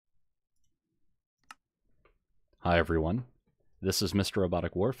Hi everyone, this is Mr.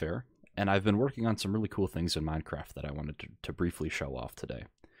 Robotic Warfare, and I've been working on some really cool things in Minecraft that I wanted to briefly show off today.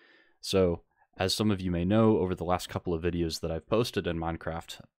 So, as some of you may know, over the last couple of videos that I've posted in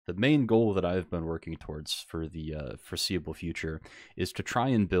Minecraft, the main goal that I've been working towards for the foreseeable future is to try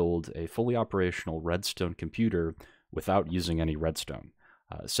and build a fully operational redstone computer without using any redstone.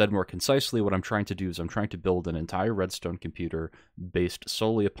 Said more concisely, what I'm trying to do is I'm trying to build an entire redstone computer based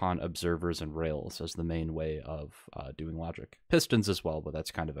solely upon observers and rails as the main way of doing logic. Pistons as well, but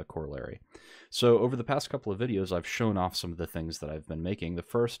that's kind of a corollary. So over the past couple of videos, I've shown off some of the things that I've been making. The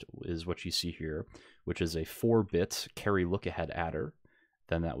first is what you see here, which is a 4-bit carry look-ahead adder.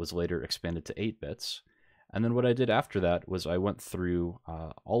 Then that was later expanded to 8 bits. And then what I did after that was I went through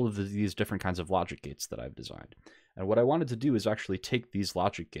all of these different kinds of logic gates that I've designed. And what I wanted to do is actually take these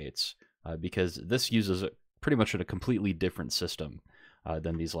logic gates, because this uses pretty much a completely different system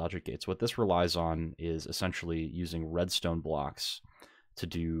than these logic gates. What this relies on is essentially using redstone blocks to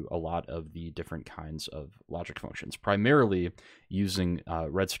do a lot of the different kinds of logic functions, primarily using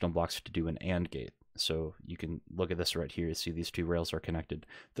redstone blocks to do an AND gate. So you can look at this right here, you see these two rails are connected.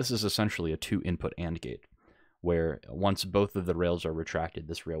 This is essentially a 2-input AND gate, where once both of the rails are retracted,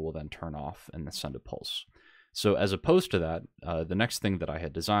 this rail will then turn off and send a pulse. So as opposed to that, the next thing that I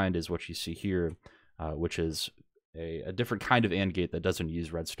had designed is what you see here, which is a different kind of AND gate that doesn't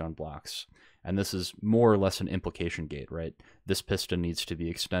use redstone blocks. And this is more or less an implication gate, right? This piston needs to be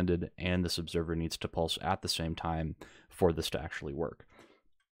extended and this observer needs to pulse at the same time for this to actually work.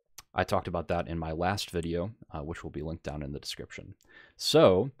 I talked about that in my last video, which will be linked down in the description.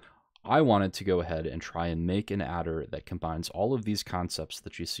 So I wanted to go ahead and try and make an adder that combines all of these concepts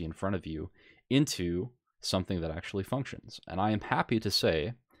that you see in front of you into something that actually functions. And I am happy to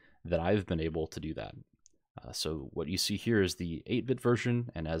say that I've been able to do that. So what you see here is the 8-bit version,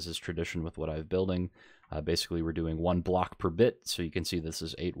 and as is tradition with what I'm building, basically we're doing 1 block per bit, so you can see this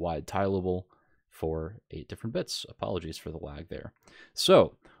is 8 wide tileable for 8 different bits. Apologies for the lag there.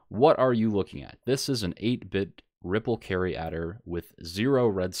 So what are you looking at? This is an 8-bit ripple carry adder with 0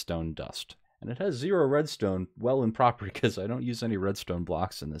 redstone dust. And it has 0 redstone well and proper because I don't use any redstone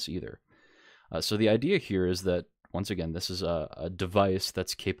blocks in this either. So the idea here is that, once again, this is a device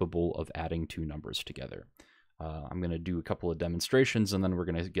that's capable of adding 2 numbers together. I'm going to do a couple of demonstrations, and then we're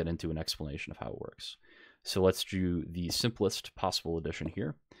going to get into an explanation of how it works. So let's do the simplest possible addition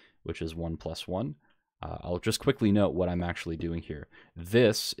here, which is 1 plus 1. I'll just quickly note what I'm actually doing here.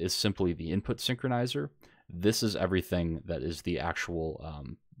 This is simply the input synchronizer. This is everything that is the actual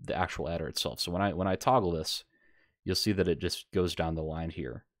adder itself. So when I toggle this, you'll see that it just goes down the line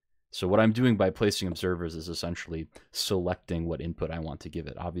here. So what I'm doing by placing observers is essentially selecting what input I want to give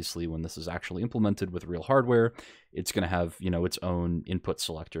it. Obviously, when this is actually implemented with real hardware, it's going to have, its own input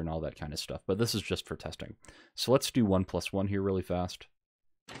selector and all that kind of stuff. But this is just for testing. So let's do 1 plus 1 here really fast.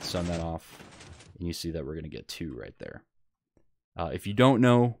 Send that off. And you see that we're going to get 2 right there. If you don't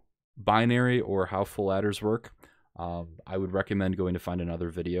know binary or how full adders work, I would recommend going to find another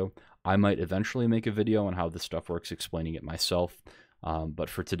video. I might eventually make a video on how this stuff works, explaining it myself. But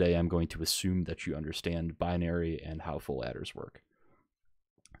for today, I'm going to assume that you understand binary and how full adders work.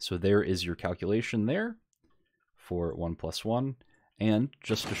 So there is your calculation there for 1 plus 1. And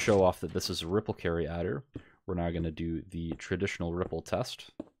just to show off that this is a ripple carry adder, we're now going to do the traditional ripple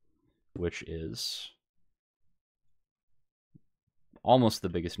test, which is almost the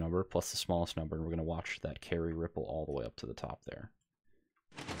biggest number plus the smallest number. And we're going to watch that carry ripple all the way up to the top there.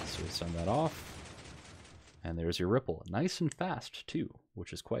 So we send that off. And there's your ripple. Nice and fast, too,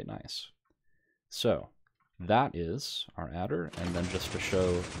 which is quite nice. So that is our adder. And then just to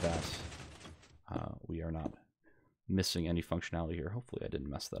show that we are not missing any functionality here. Hopefully I didn't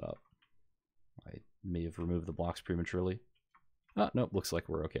mess that up. I may have removed the blocks prematurely. Oh, nope, looks like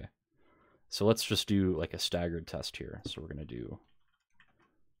we're okay. So let's just do like a staggered test here. So we're going to do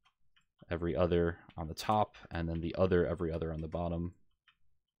every other on the top, and then the other every other on the bottom.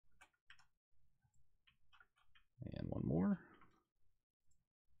 And one more.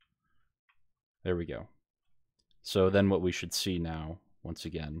 There we go. So then what we should see now, once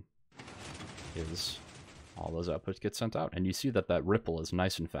again, is all those outputs get sent out. And you see that that ripple is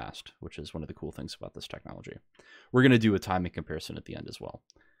nice and fast, which is one of the cool things about this technology. We're going to do a timing comparison at the end as well.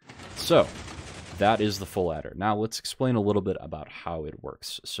 So that is the full adder. Now let's explain a little bit about how it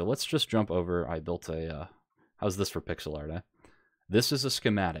works. So let's just jump over. I built a, how's this for pixel art, eh? This is a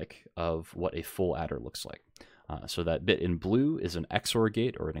schematic of what a full adder looks like. So that bit in blue is an XOR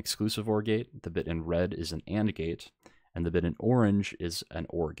gate or an exclusive OR gate. The bit in red is an AND gate. and the bit in orange is an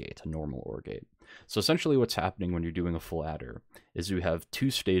OR gate, a normal OR gate. So essentially what's happening when you're doing a full adder is you have two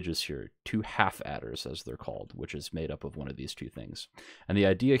stages here, two half adders as they're called, which is made up of one of these two things. And the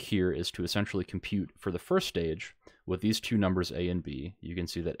idea here is to essentially compute for the first stage with these two numbers A and B. You can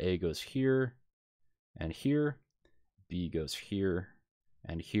see that A goes here and here, B goes here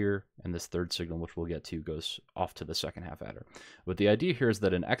and here, and this third signal, which we'll get to, goes off to the second half adder. But the idea here is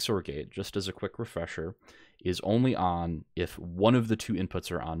that an XOR gate, just as a quick refresher, is only on if one of the two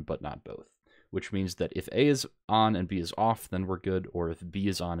inputs are on but not both, which means that if A is on and B is off, then we're good, or if B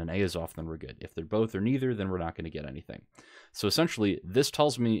is on and A is off, then we're good. If they're both or neither, then we're not going to get anything. So essentially, this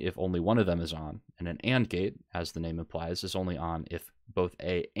tells me if only one of them is on, and an AND gate, as the name implies, is only on if both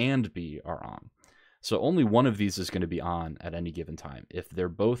A and B are on. So only one of these is going to be on at any given time. If they're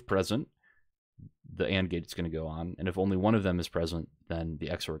both present, the AND gate is going to go on, and if only one of them is present, then the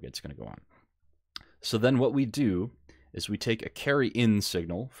XOR gate is going to go on. So then what we do is we take a carry in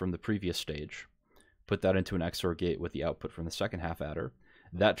signal from the previous stage, put that into an XOR gate with the output from the second half adder.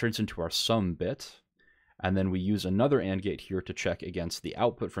 That turns into our sum bit, and then we use another AND gate here to check against the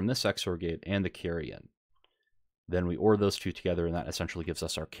output from this XOR gate and the carry in. Then we OR those two together, and that essentially gives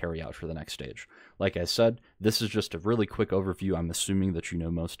us our carry out for the next stage. Like I said, this is just a really quick overview. I'm assuming that you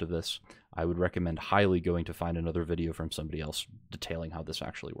know most of this. I would recommend highly going to find another video from somebody else detailing how this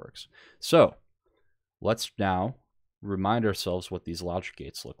actually works. So let's now remind ourselves what these logic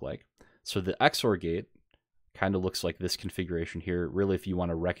gates look like. So the XOR gate kind of looks like this configuration here. Really, if you want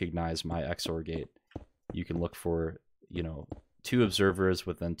to recognize my XOR gate, you can look for, two observers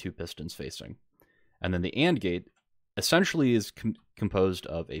with then two pistons facing. And then the AND gate essentially is composed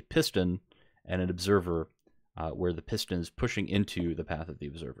of a piston and an observer where the piston is pushing into the path of the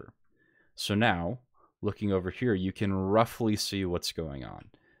observer. So now, looking over here, you can roughly see what's going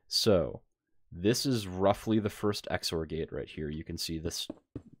on. So this is roughly the first XOR gate right here. You can see this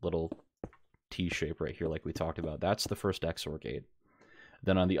little T shape right here like we talked about. That's the first XOR gate.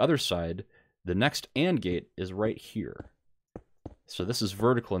 Then on the other side, the next AND gate is right here. So this is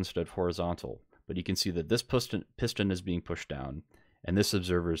vertical instead of horizontal. But you can see that this piston is being pushed down, and this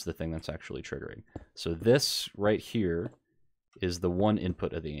observer is the thing that's actually triggering. So this right here is the one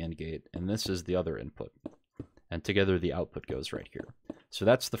input of the AND gate, and this is the other input. And together the output goes right here. So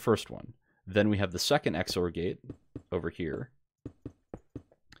that's the first one. Then we have the second XOR gate over here.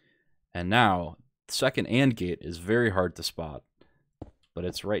 And now, the second AND gate is very hard to spot, but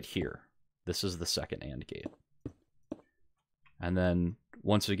it's right here. This is the second AND gate. And then,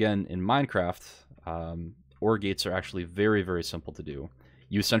 once again, in Minecraft, OR gates are actually very, very simple to do.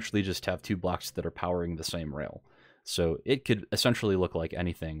 You essentially just have two blocks that are powering the same rail. So it could essentially look like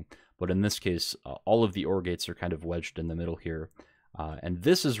anything, but in this case, all of the OR gates are kind of wedged in the middle here. And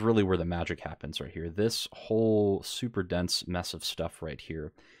this is really where the magic happens right here. This whole super dense mess of stuff right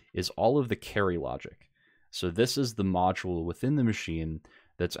here is all of the carry logic. So this is the module within the machine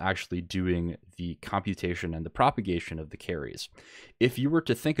that's actually doing the computation and the propagation of the carries. If you were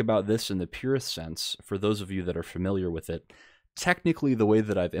to think about this in the purest sense, for those of you that are familiar with it, technically the way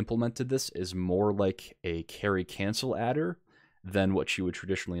that I've implemented this is more like a carry cancel adder than what you would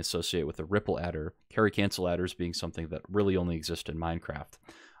traditionally associate with a ripple adder. Carry cancel adders being something that really only exists in Minecraft.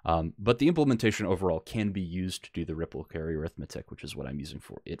 But the implementation overall can be used to do the ripple carry arithmetic, which is what I'm using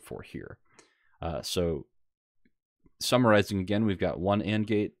it for here. So summarizing again, we've got one AND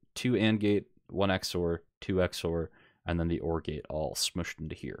gate, two AND gate, one XOR, two XOR, and then the OR gate all smushed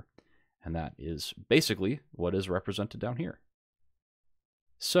into here. And that is basically what is represented down here.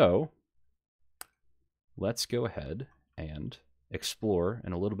 So let's go ahead and explore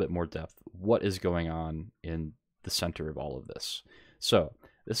in a little bit more depth what is going on in the center of all of this. So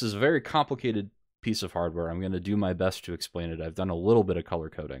this is a very complicated piece of hardware. I'm going to do my best to explain it. I've done a little bit of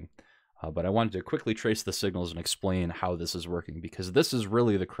color coding. But I wanted to quickly trace the signals and explain how this is working, because this is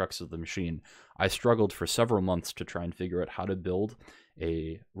really the crux of the machine. I struggled for several months to try and figure out how to build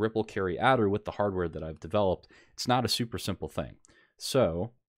a ripple carry adder with the hardware that I've developed. It's not a super simple thing. So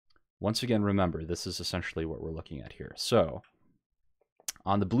once again, remember, this is essentially what we're looking at here. So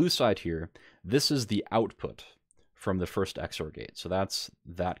on the blue side here, this is the output from the first XOR gate. So that's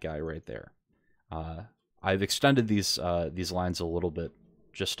that guy right there. I've extended these lines a little bit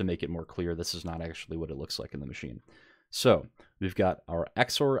just to make it more clear. This is not actually what it looks like in the machine. So we've got our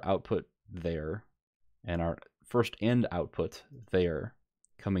XOR output there and our first AND output there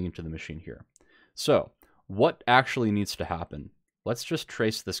coming into the machine here. So what actually needs to happen? Let's just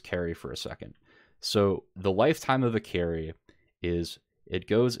trace this carry for a second. So the lifetime of a carry is it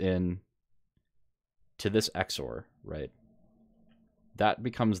goes in to this XOR, right? That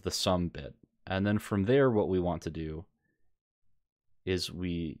becomes the sum bit. And then from there, what we want to do is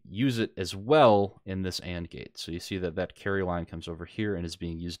we use it as well in this AND gate. So you see that that carry line comes over here and is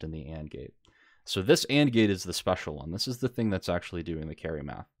being used in the AND gate. So this AND gate is the special one. This is the thing that's actually doing the carry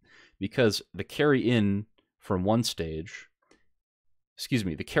math. Because the carry in from one stage,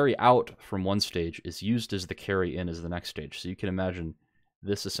 the carry out from one stage is used as the carry in as the next stage. So you can imagine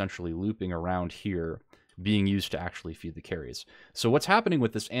this essentially looping around here, being used to actually feed the carries. So what's happening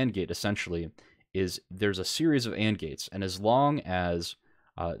with this AND gate essentially is there's a series of AND gates, and as long as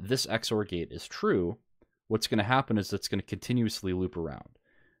this XOR gate is true, what's going to happen is it's going to continuously loop around.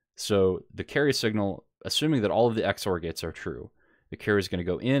 So the carry signal, assuming that all of the XOR gates are true, the carry is going to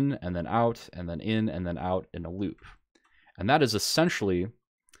go in and then out and then in and then out in a loop. And that is essentially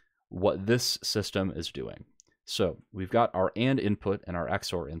what this system is doing. So we've got our AND input and our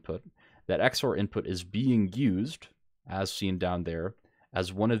XOR input. That XOR input is being used, as seen down there,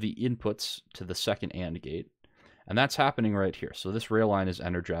 as one of the inputs to the second AND gate. And that's happening right here. So this rail line is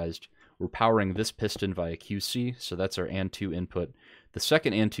energized. We're powering this piston via QC, so that's our AND2 input. The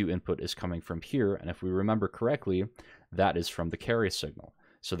second AND2 input is coming from here, and if we remember correctly, that is from the carry signal.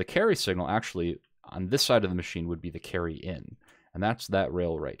 So the carry signal actually, on this side of the machine, would be the carry in, and that's that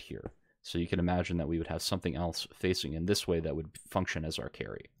rail right here. So you can imagine that we would have something else facing in this way that would function as our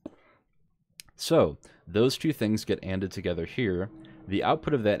carry. So those two things get ANDed together here. The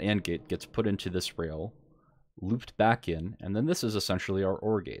output of that AND gate gets put into this rail, looped back in, and then this is essentially our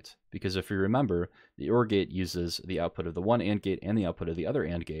OR gate. Because if you remember, the OR gate uses the output of the one AND gate and the output of the other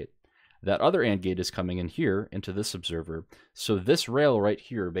AND gate. That other AND gate is coming in here into this observer. So this rail right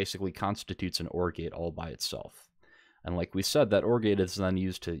here basically constitutes an OR gate all by itself. And like we said, that OR gate is then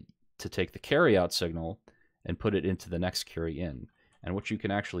used to take the carry out signal and put it into the next carry in. And what you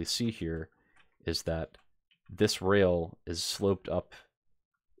can actually see here is that this rail is sloped up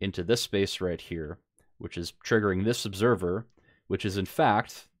into this space right here, which is triggering this observer, which is in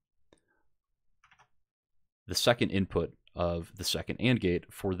fact the second input of the second AND gate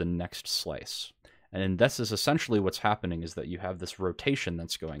for the next slice. And this is essentially what's happening, is that you have this rotation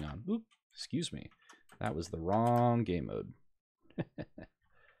that's going on. Oop, excuse me. That was the wrong game mode.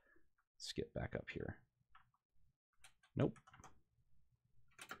 Let's get back up here. Nope.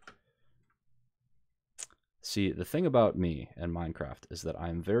 See, the thing about me and Minecraft is that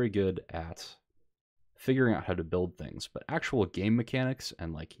I'm very good at figuring out how to build things, but actual game mechanics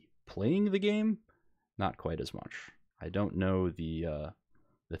and like playing the game, not quite as much. I don't know the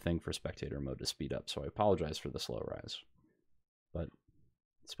thing for spectator mode to speed up, so I apologize for the slow rise. But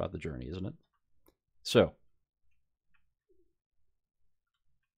it's about the journey, isn't it? So,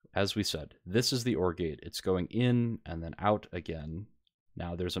 as we said, this is the OR gate. It's going in and then out again.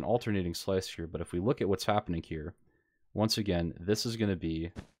 Now there's an alternating slice here, but if we look at what's happening here, once again, this is going to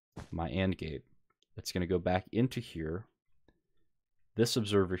be my AND gate. It's going to go back into here. This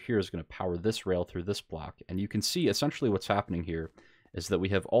observer here is going to power this rail through this block, and you can see essentially what's happening here is that we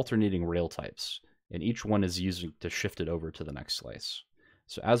have alternating rail types, and each one is using to shift it over to the next slice.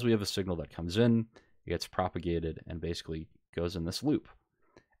 So as we have a signal that comes in, it gets propagated and basically goes in this loop.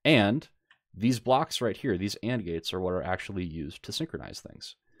 And these blocks right here, these AND gates, are what are actually used to synchronize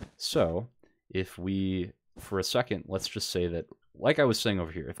things. So if we, for a second, let's just say that, like I was saying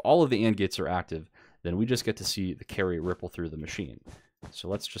over here, if all of the AND gates are active, then we just get to see the carry ripple through the machine. So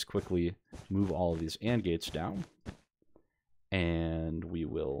let's just quickly move all of these AND gates down, and we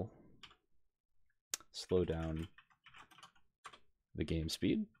will slow down the game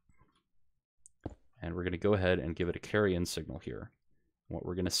speed. And we're going to go ahead and give it a carry in signal here. What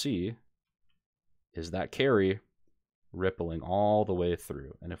we're going to see is that carry rippling all the way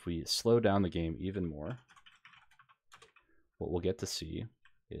through. And if we slow down the game even more, what we'll get to see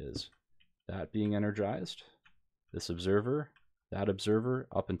is that being energized, this observer, that observer,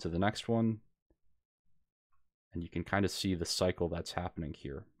 up into the next one. And you can kind of see the cycle that's happening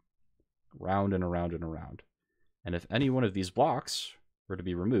here, round and around and around. And if any one of these blocks were to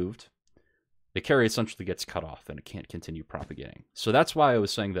be removed, the carry essentially gets cut off and it can't continue propagating. So that's why I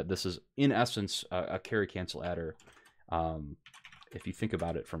was saying that this is, in essence, a carry cancel adder, if you think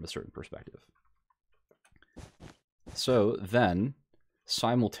about it from a certain perspective. So then,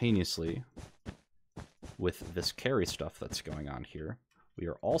 simultaneously with this carry stuff that's going on here, we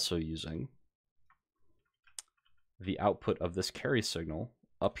are also using the output of this carry signal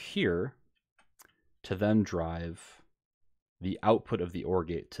up here to then drive the output of the OR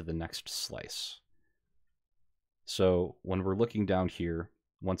gate to the next slice. So when we're looking down here,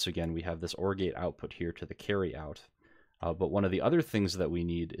 once again, we have this OR gate output here to the carry out. But one of the other things that we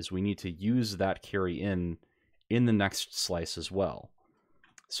need is we need to use that carry in the next slice as well.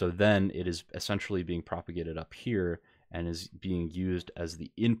 So then it is essentially being propagated up here, and is being used as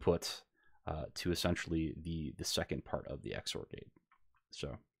the input to essentially the second part of the XOR gate.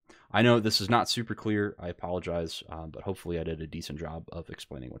 So I know this is not super clear. I apologize, but hopefully I did a decent job of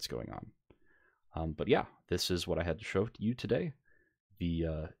explaining what's going on. But yeah, this is what I had to show you today.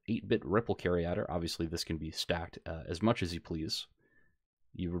 The 8-bit ripple carry adder. Obviously, this can be stacked as much as you please.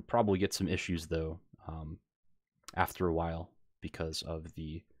 You would probably get some issues, though, after a while because of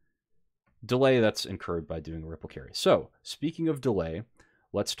the delay that's incurred by doing a ripple carry. So, speaking of delay,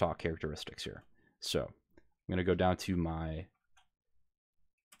 let's talk characteristics here. So, I'm going to go down to my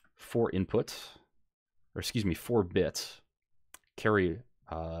 4-bit carry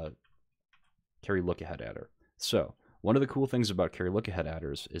look-ahead adder. So, one of the cool things about carry look-ahead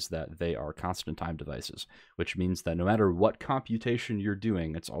adders is that they are constant time devices, which means that no matter what computation you're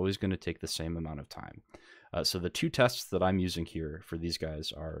doing, it's always going to take the same amount of time. So the two tests that I'm using here for these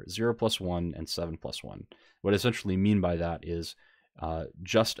guys are 0+1 and 7+1. What I essentially mean by that is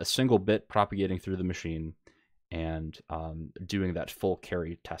just a single bit propagating through the machine and doing that full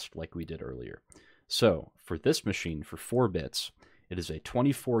carry test like we did earlier. So for this machine, for 4 bits, it is a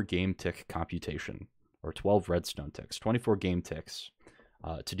 24 game tick computation, or 12 redstone ticks, 24 game ticks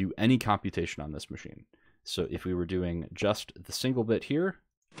to do any computation on this machine. So if we were doing just the single bit here,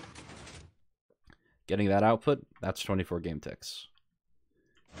 getting that output, that's 24 game ticks.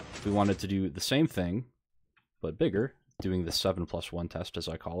 If we wanted to do the same thing, but bigger, doing the 7+1 test as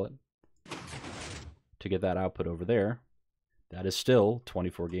I call it, to get that output over there, that is still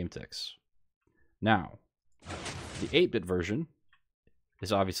 24 game ticks. Now, the 8-bit version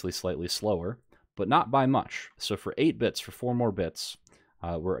is obviously slightly slower, but not by much. So for 8 bits, for 4 more bits,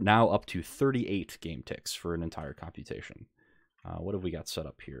 we're now up to 38 game ticks for an entire computation. What have we got set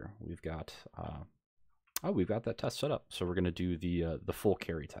up here? We've got we've got that test set up. So we're going to do the full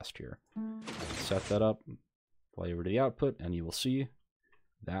carry test here. Set that up, play over to the output, and you will see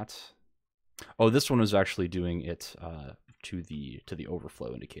that. Oh, this one is actually doing it to the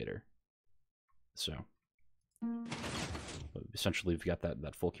overflow indicator. So essentially, we've got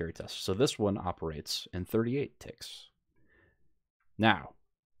that full carry test. So this one operates in 38 ticks. Now,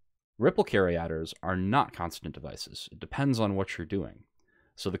 ripple carry adders are not constant devices. It depends on what you're doing.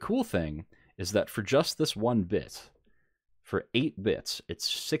 So the cool thing is that for just this 1 bit, for 8 bits, it's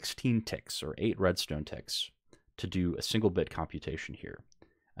 16 ticks, or 8 redstone ticks, to do a single bit computation here.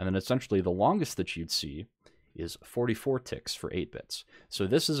 And then essentially the longest that you'd see is 44 ticks for 8 bits. So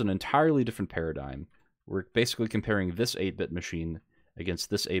this is an entirely different paradigm. We're basically comparing this 8-bit machine against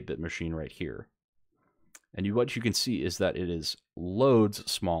this 8-bit machine right here. And what you can see is that it is loads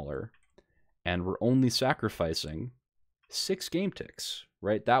smaller, and we're only sacrificing 6 game ticks,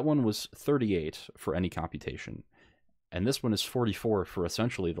 right? That one was 38 for any computation, and this one is 44 for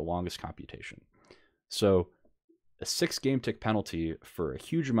essentially the longest computation. So a 6 game tick penalty for a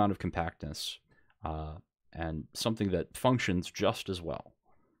huge amount of compactness, and something that functions just as well.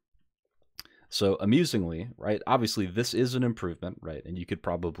 So amusingly, right, obviously this is an improvement, right, and you could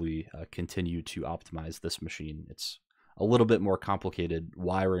probably continue to optimize this machine. It's a little bit more complicated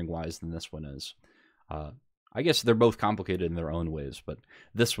wiring-wise than this one is. I guess they're both complicated in their own ways, but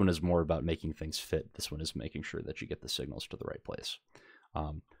this one is more about making things fit. This one is making sure that you get the signals to the right place.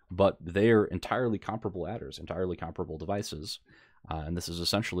 But they're entirely comparable adders, entirely comparable devices, and this is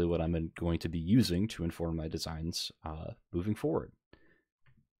essentially what I'm going to be using to inform my designs moving forward.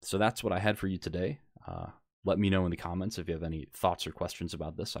 So that's what I had for you today. Let me know in the comments if you have any thoughts or questions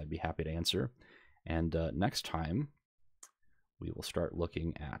about this. I'd be happy to answer. And next time, we will start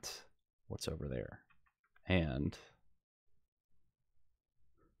looking at what's over there and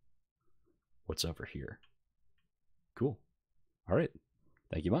what's over here. Cool. All right.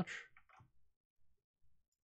 Thank you much.